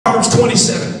Proverbs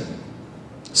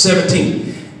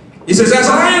 27:17. It says, as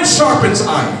iron sharpens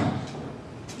iron,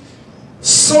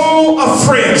 so a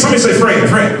friend, somebody say friend,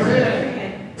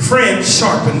 friend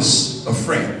sharpens a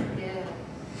friend.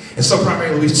 And so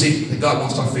primarily we see that God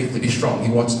wants our faith to be strong.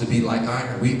 He wants it to be like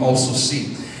iron. We also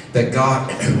see that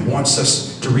God wants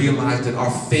us to realize that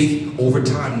our faith over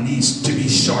time needs to be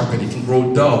sharpened. It can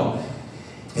grow dull.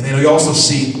 And then we also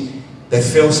see that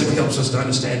fellowship helps us to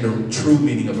understand the true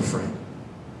meaning of a friend.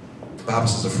 The Bible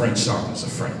says a friend sharpens a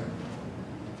friend.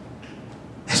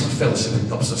 That's what fellowship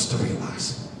helps us to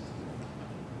realize.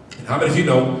 And how many of you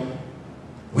know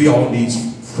we all need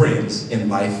friends in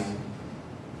life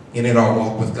and in our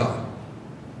walk with God?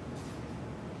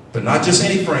 But not just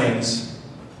any friends,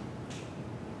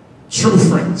 true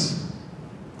friends,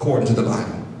 according to the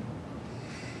Bible.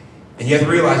 And you have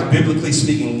to realize, biblically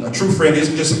speaking, a true friend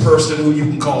isn't just a person who you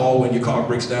can call when your car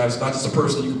breaks down. It's not just a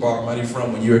person you can borrow money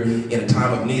from when you're in a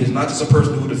time of need. It's not just a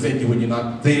person who will defend you when you're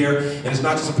not there. And it's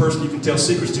not just a person you can tell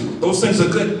secrets to. Those things are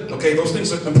good, okay? Those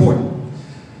things are important.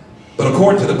 But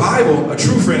according to the Bible, a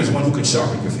true friend is one who can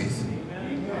sharpen your faith.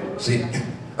 See,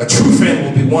 a true friend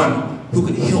will be one who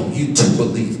can help you to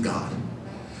believe God.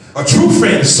 A true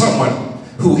friend is someone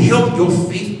who helps your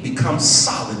faith become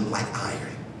solid like iron.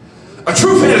 A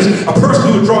true friend is a person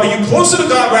who will draw you closer to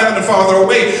God rather than farther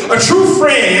away. A true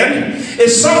friend is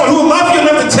someone who will love you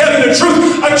enough to tell you the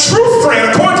truth. A true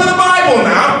friend, according to the Bible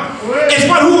now, is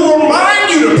one who will remind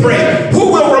you to pray,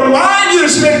 who will remind you to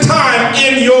spend time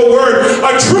in your word.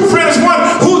 A true friend is one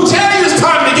who will tell you it's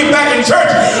time to get back in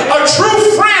church. A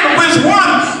true friend is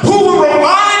one who will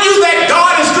remind you that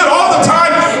God is good all the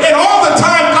time, and all the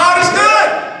time God is good.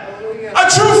 A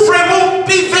true friend will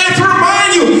be there to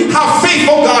remind you how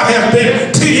faithful God has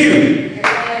been to you.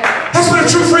 That's what a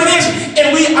true friend is,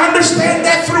 and we understand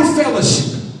that through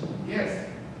fellowship.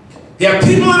 There are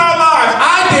people in our lives,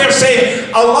 I dare say,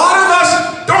 a lot of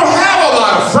us don't have a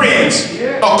lot of friends,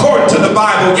 according to the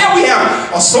Bible. Yeah, we have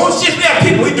associates, we have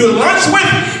people we do lunch with,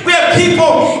 we have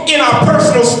people in our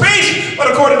personal space,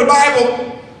 but according to the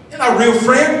Bible, they're not a real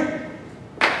friend.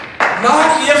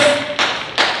 Not if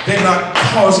they're not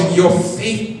causing your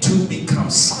faith to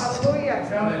become solid.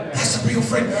 That's a real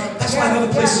friend. That's why in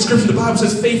other places in Scripture, the Bible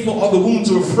says, faithful are the wounds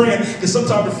of a friend. Because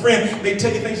sometimes a friend may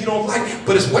tell you things you don't like,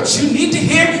 but it's what you need to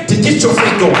hear to get your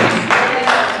faith going.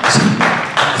 See,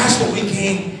 that's what we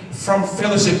gain from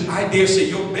fellowship. I dare say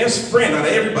your best friend, not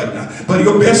everybody now, but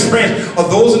your best friends are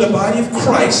those in the body of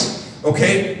Christ,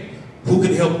 okay, who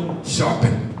can help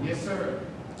sharpen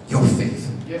your faith.